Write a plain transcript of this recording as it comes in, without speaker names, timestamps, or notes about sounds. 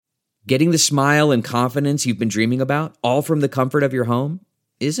Getting the smile and confidence you've been dreaming about, all from the comfort of your home,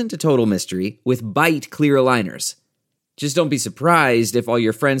 isn't a total mystery with Bite Clear Aligners. Just don't be surprised if all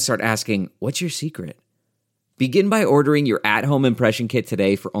your friends start asking, "What's your secret?" Begin by ordering your at-home impression kit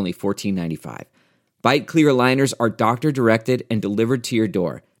today for only $14.95. Bite Clear Aligners are doctor-directed and delivered to your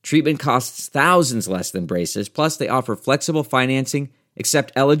door. Treatment costs thousands less than braces, plus they offer flexible financing,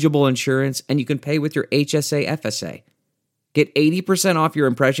 accept eligible insurance, and you can pay with your HSA FSA. Get 80% off your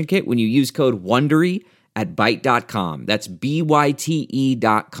impression kit when you use code WONDERY at Byte.com. That's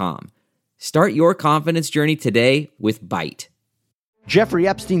BYTE.com. Start your confidence journey today with Byte. Jeffrey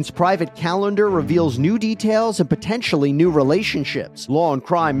Epstein's private calendar reveals new details and potentially new relationships. Law and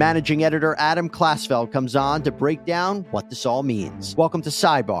Crime managing editor Adam Klasfeld comes on to break down what this all means. Welcome to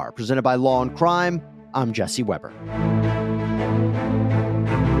Sidebar, presented by Law and Crime. I'm Jesse Weber.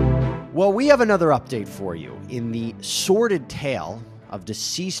 Well, we have another update for you in the sordid tale of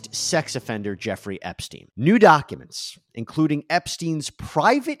deceased sex offender Jeffrey Epstein. New documents, including Epstein's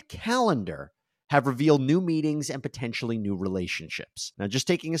private calendar, have revealed new meetings and potentially new relationships. Now, just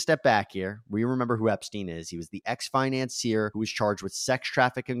taking a step back here, we remember who Epstein is. He was the ex-financier who was charged with sex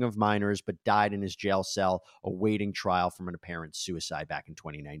trafficking of minors, but died in his jail cell awaiting trial from an apparent suicide back in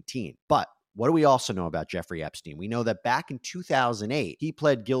 2019. But what do we also know about Jeffrey Epstein? We know that back in 2008, he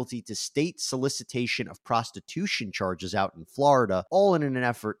pled guilty to state solicitation of prostitution charges out in Florida, all in an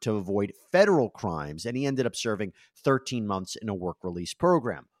effort to avoid federal crimes, and he ended up serving 13 months in a work release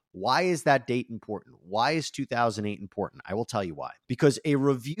program. Why is that date important? Why is 2008 important? I will tell you why. Because a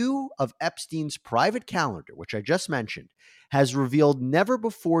review of Epstein's private calendar, which I just mentioned, has revealed never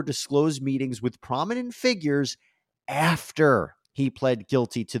before disclosed meetings with prominent figures after he pled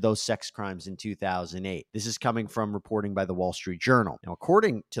guilty to those sex crimes in 2008. This is coming from reporting by the Wall Street Journal. Now,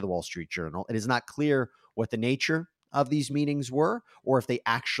 according to the Wall Street Journal, it is not clear what the nature of these meetings were or if they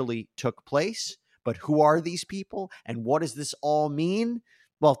actually took place. But who are these people and what does this all mean?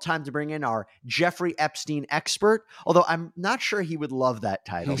 Well, time to bring in our Jeffrey Epstein expert, although I'm not sure he would love that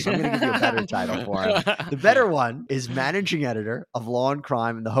title, so I'm going to give you a better title for him. The better one is managing editor of Law and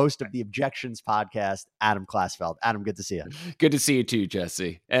Crime and the host of the Objections podcast, Adam Klasfeld. Adam, good to see you. Good to see you too,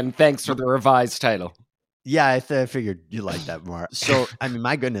 Jesse. And thanks for the revised title. Yeah, I figured you liked that more. So, I mean,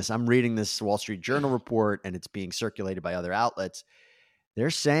 my goodness, I'm reading this Wall Street Journal report and it's being circulated by other outlets. They're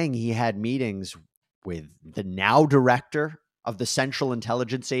saying he had meetings with the now director of the Central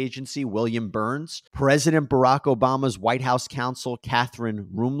Intelligence Agency, William Burns, President Barack Obama's White House counsel, Catherine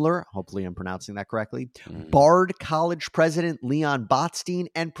Rumler, hopefully I'm pronouncing that correctly, Bard College President Leon Botstein,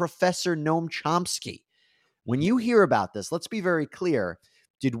 and Professor Noam Chomsky. When you hear about this, let's be very clear.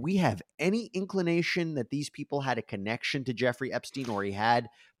 Did we have any inclination that these people had a connection to Jeffrey Epstein or he had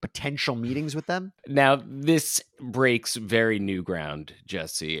potential meetings with them? Now, this breaks very new ground,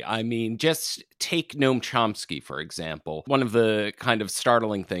 Jesse. I mean, just take Noam Chomsky, for example. One of the kind of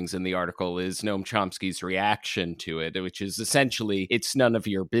startling things in the article is Noam Chomsky's reaction to it, which is essentially, it's none of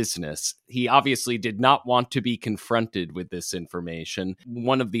your business. He obviously did not want to be confronted with this information.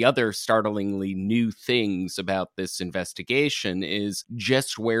 One of the other startlingly new things about this investigation is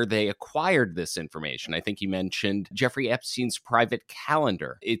just where they acquired this information. I think you mentioned Jeffrey Epstein's private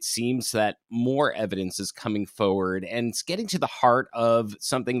calendar. It seems that more evidence is coming forward, and it's getting to the heart of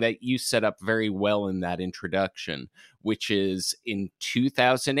something that you set up very well in that introduction, which is in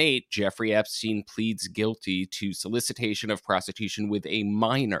 2008, Jeffrey Epstein pleads guilty to solicitation of prostitution with a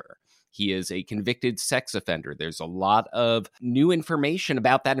minor. He is a convicted sex offender. There's a lot of new information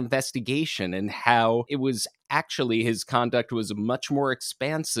about that investigation and how it was actually his conduct was much more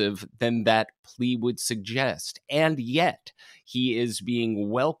expansive than that plea would suggest. And yet he is being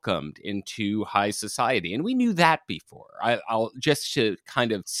welcomed into high society. And we knew that before. I'll just to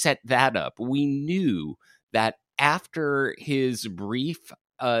kind of set that up. We knew that after his brief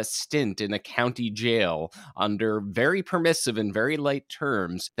stint in a county jail under very permissive and very light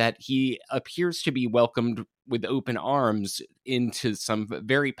terms, that he appears to be welcomed with open arms into some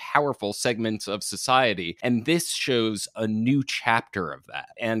very powerful segments of society. And this shows a new chapter of that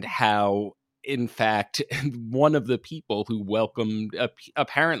and how, in fact, one of the people who welcomed,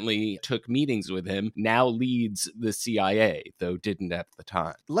 apparently took meetings with him, now leads the CIA, though didn't at the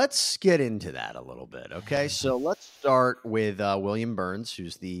time. Let's get into that a little bit, okay? So let's start with William Burns,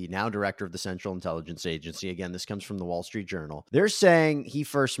 who's the now director of the Central Intelligence Agency. Again, this comes from the Wall Street Journal. They're saying he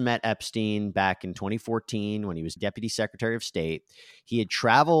first met Epstein back in 2014 when he was Deputy Secretary of State. He had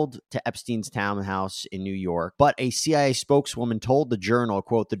traveled to Epstein's townhouse in New York, but a CIA spokeswoman told the Journal,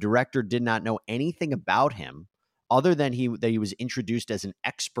 quote, "The director did not know anything about him other than that he was introduced as an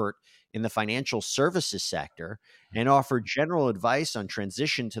expert in the financial services sector and offered general advice on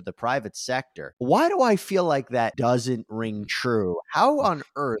transition to the private sector. Why do I feel like that doesn't ring true? How on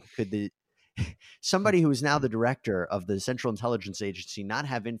earth could somebody who is now the director of the Central Intelligence Agency not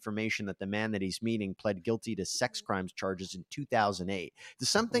have information that the man that he's meeting pled guilty to sex crimes charges in 2008? Does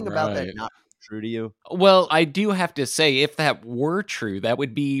something about that not true to you? Well, I do have to say, if that were true, that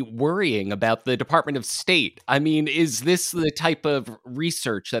would be worrying about the Department of State. I mean, is this the type of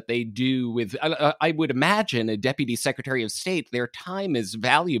research that they do with, I would imagine a Deputy Secretary of State, their time is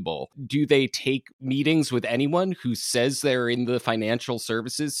valuable. Do they take meetings with anyone who says they're in the financial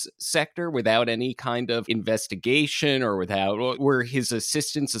services sector without any kind of investigation or were his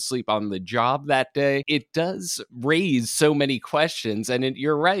assistants asleep on the job that day? It does raise so many questions, and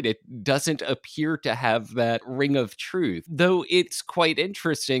you're right, it doesn't appear to have that ring of truth, though it's quite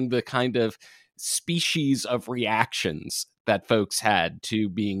interesting the kind of species of reactions that folks had to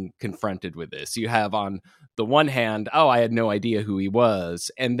being confronted with this. You have on the one hand, oh, I had no idea who he was.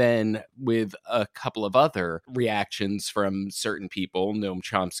 And then with a couple of other reactions from certain people, Noam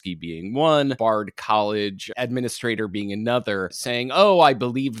Chomsky being one, Bard College administrator being another, saying, oh, I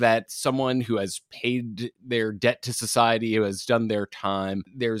believe that someone who has paid their debt to society, who has done their time,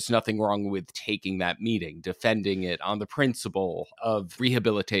 there's nothing wrong with taking that meeting, defending it on the principle of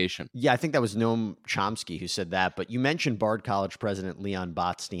rehabilitation. Yeah, I think that was Noam Chomsky who said that. But you mentioned Bard College president Leon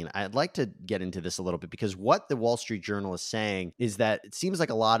Botstein. I'd like to get into this a little bit because what the Wall Street Journal is saying is that it seems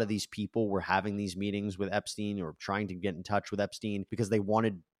like a lot of these people were having these meetings with Epstein or trying to get in touch with Epstein because they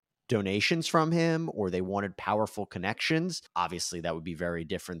wanted donations from him or they wanted powerful connections. Obviously, that would be very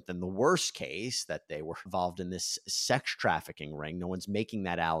different than the worst case that they were involved in this sex trafficking ring. No one's making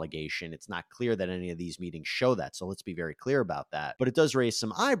that allegation. It's not clear that any of these meetings show that. So let's be very clear about that. But it does raise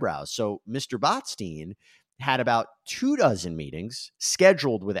some eyebrows. So Mr. Botstein had about 24 meetings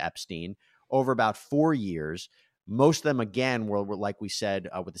scheduled with Epstein over about 4 years. Most of them, again, were like we said,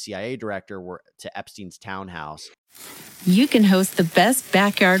 with the CIA director, were to Epstein's townhouse. You can host the best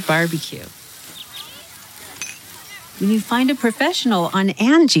backyard barbecue when you find a professional on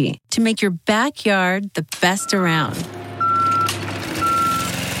Angie to make your backyard the best around.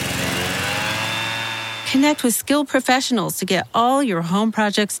 Connect with skilled professionals to get all your home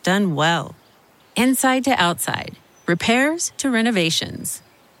projects done well. Inside to outside, repairs to renovations.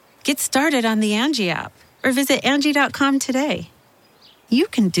 Get started on the Angie app or visit Angie.com today. You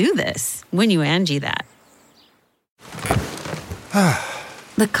can do this when you Angie that.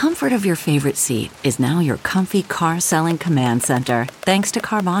 The comfort of your favorite seat is now your comfy car-selling command center, thanks to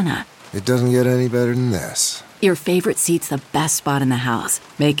Carvana. It doesn't get any better than this. Your favorite seat's the best spot in the house.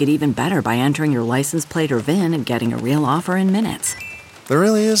 Make it even better by entering your license plate or VIN and getting a real offer in minutes. There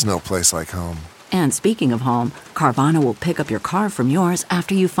really is no place like home. And speaking of home, Carvana will pick up your car from yours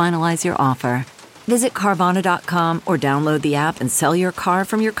after you finalize your offer. Visit Carvana.com or download the app and sell your car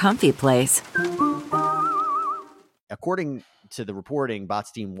from your comfy place. According to the reporting,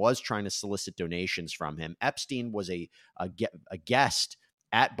 Botstein was trying to solicit donations from him. Epstein was a guest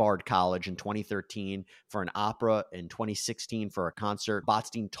at Bard College in 2013 for an opera, in 2016 for a concert.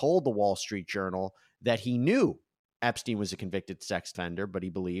 Botstein told the Wall Street Journal that he knew Epstein was a convicted sex offender, but he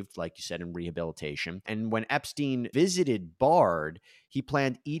believed, like you said, in rehabilitation. And when Epstein visited Bard, he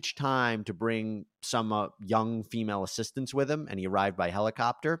planned each time to bring some young female assistants with him, and he arrived by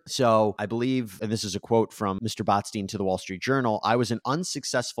helicopter. So I believe, and this is a quote from Mr. Botstein to the Wall Street Journal, I was an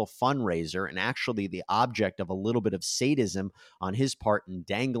unsuccessful fundraiser and actually the object of a little bit of sadism on his part in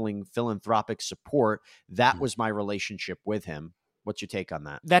dangling philanthropic support. That was my relationship with him. What's your take on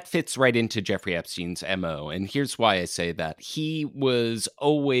that? That fits right into Jeffrey Epstein's MO. And here's why I say that. He was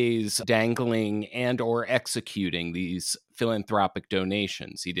always dangling and or executing these philanthropic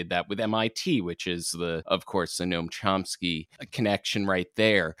donations. He did that with MIT, which is of course, the Noam Chomsky connection right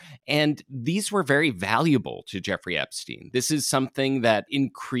there. And these were very valuable to Jeffrey Epstein. This is something that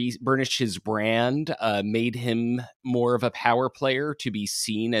burnished his brand, made him more of a power player to be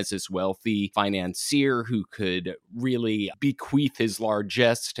seen as this wealthy financier who could really bequeath his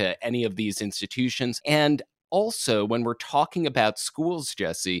largesse to any of these institutions. And also, when we're talking about schools,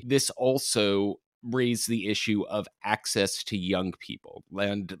 Jesse, this also raise the issue of access to young people.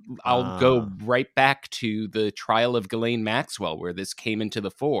 And I'll go right back to the trial of Ghislaine Maxwell, where this came into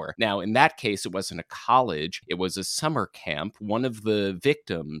the fore. Now, in that case, it wasn't a college, it was a summer camp. One of the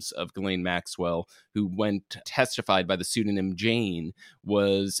victims of Ghislaine Maxwell, who testified by the pseudonym Jane,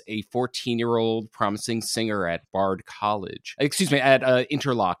 was a 14-year-old promising singer at Bard College. At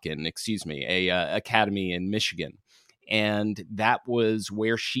Interlochen, a academy in Michigan. And that was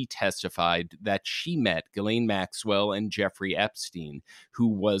where she testified that she met Ghislaine Maxwell and Jeffrey Epstein, who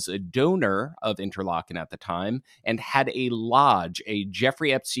was a donor of Interlochen at the time and had a lodge, a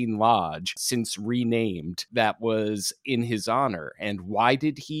Jeffrey Epstein Lodge, since renamed, that was in his honor. And why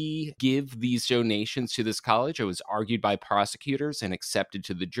did he give these donations to this college? It was argued by prosecutors and accepted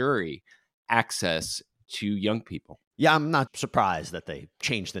to the jury: access to young people. Yeah, I'm not surprised that they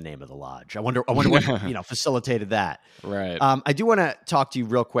changed the name of the lodge. I wonder what facilitated that. Right. I do want to talk to you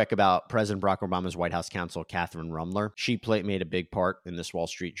real quick about President Barack Obama's White House counsel, Catherine Rumler. She made a big part in this Wall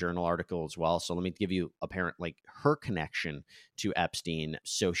Street Journal article as well. So let me give you her connection to Epstein.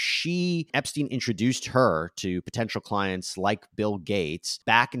 So Epstein introduced her to potential clients like Bill Gates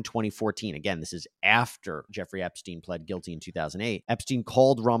back in 2014. Again, this is after Jeffrey Epstein pled guilty in 2008. Epstein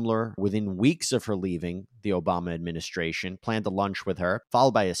called Rumler within weeks of her leaving the Obama administration, planned a lunch with her,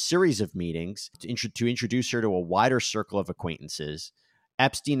 followed by a series of meetings to introduce her to a wider circle of acquaintances.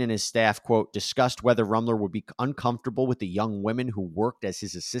 Epstein and his staff, quote, discussed whether Rumler would be uncomfortable with the young women who worked as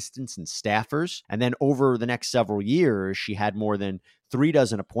his assistants and staffers. And then over the next several years, she had more than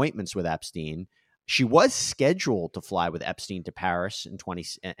 36 appointments with Epstein. She was scheduled to fly with Epstein to Paris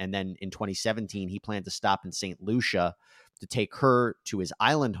and then in 2017, he planned to stop in St. Lucia to take her to his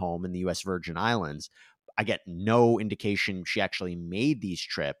island home in the U.S. Virgin Islands. I get no indication she actually made these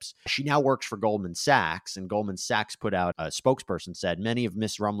trips. She now works for Goldman Sachs, and Goldman Sachs put out a spokesperson said many of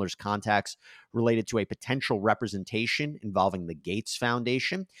Miss Rumler's contacts related to a potential representation involving the Gates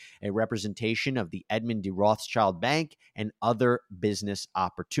Foundation, a representation of the Edmund de Rothschild Bank, and other business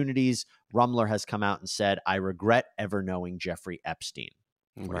opportunities. Rumler has come out and said, "I regret ever knowing Jeffrey Epstein."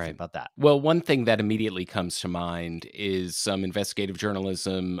 What do you think about that? Well, one thing that immediately comes to mind is some investigative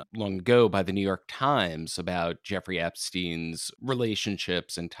journalism long ago by the New York Times about Jeffrey Epstein's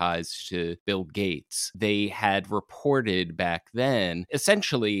relationships and ties to Bill Gates. They had reported back then,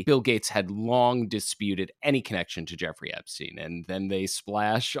 essentially, Bill Gates had long disputed any connection to Jeffrey Epstein. And then they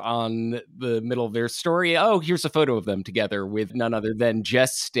splash on the middle of their story, oh, here's a photo of them together with none other than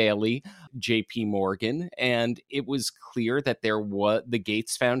Jess Staley, JP Morgan. And it was clear that the Gates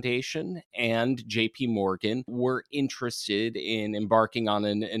Foundation and JP Morgan were interested in embarking on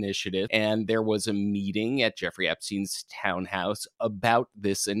an initiative, and there was a meeting at Jeffrey Epstein's townhouse about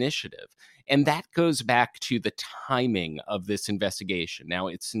this initiative. And that goes back to the timing of this investigation. Now,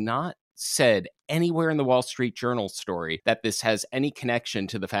 it's not said anywhere in the Wall Street Journal story that this has any connection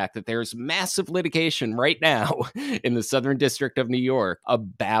to the fact that there's massive litigation right now in the Southern District of New York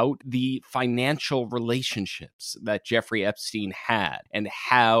about the financial relationships that Jeffrey Epstein had and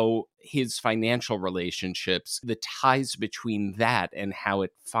how his financial relationships, the ties between that and how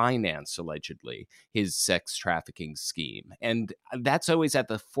it financed, allegedly, his sex trafficking scheme. And that's always at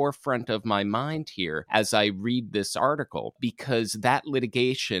the forefront of my mind here as I read this article, because that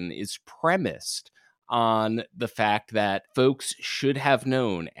litigation is premised on the fact that folks should have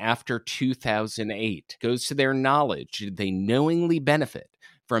known after 2008. Goes to their knowledge. Did they knowingly benefit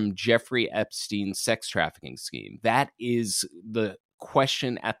from Jeffrey Epstein's sex trafficking scheme? That is the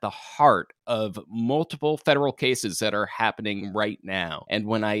question at the heart of multiple federal cases that are happening right now. And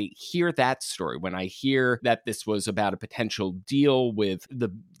when I hear that story, when I hear that this was about a potential deal with the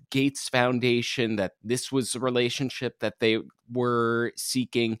Gates Foundation, that this was a relationship that they were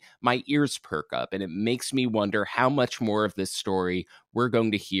seeking, my ears perk up. And it makes me wonder how much more of this story we're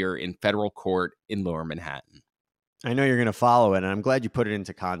going to hear in federal court in Lower Manhattan. I know you're going to follow it, and I'm glad you put it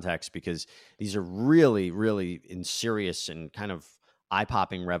into context, because these are really, really serious and kind of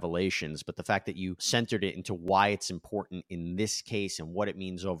eye-popping revelations, but the fact that you centered it into why it's important in this case and what it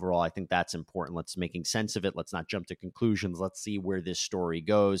means overall, I think that's important. Let's making sense of it. Let's not jump to conclusions. Let's see where this story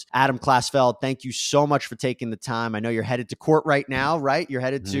goes. Adam Klasfeld, thank you so much for taking the time. I know you're headed to court right now, right? You're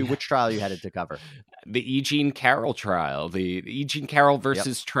headed to which trial are you headed to cover? The E. Jean Carroll trial, the E. Jean Carroll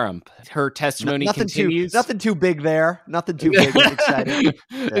versus Trump. Her testimony continues. Nothing too big there. Nothing too big and exciting. Yeah.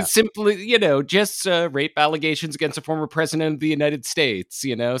 It's simply, just rape allegations against a former president of the United States.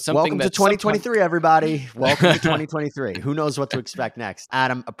 Something. Welcome to 2023, everybody. Welcome to 2023. Who knows what to expect next?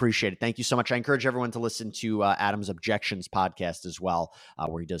 Adam, appreciate it. Thank you so much. I encourage everyone to listen to Adam's Objections podcast as well,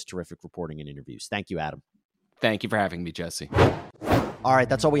 where he does terrific reporting and interviews. Thank you, Adam. Thank you for having me, Jesse. All right,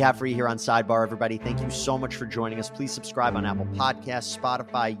 that's all we have for you here on Sidebar, everybody. Thank you so much for joining us. Please subscribe on Apple Podcasts,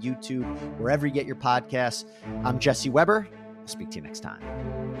 Spotify, YouTube, wherever you get your podcasts. I'm Jesse Weber. I'll speak to you next time.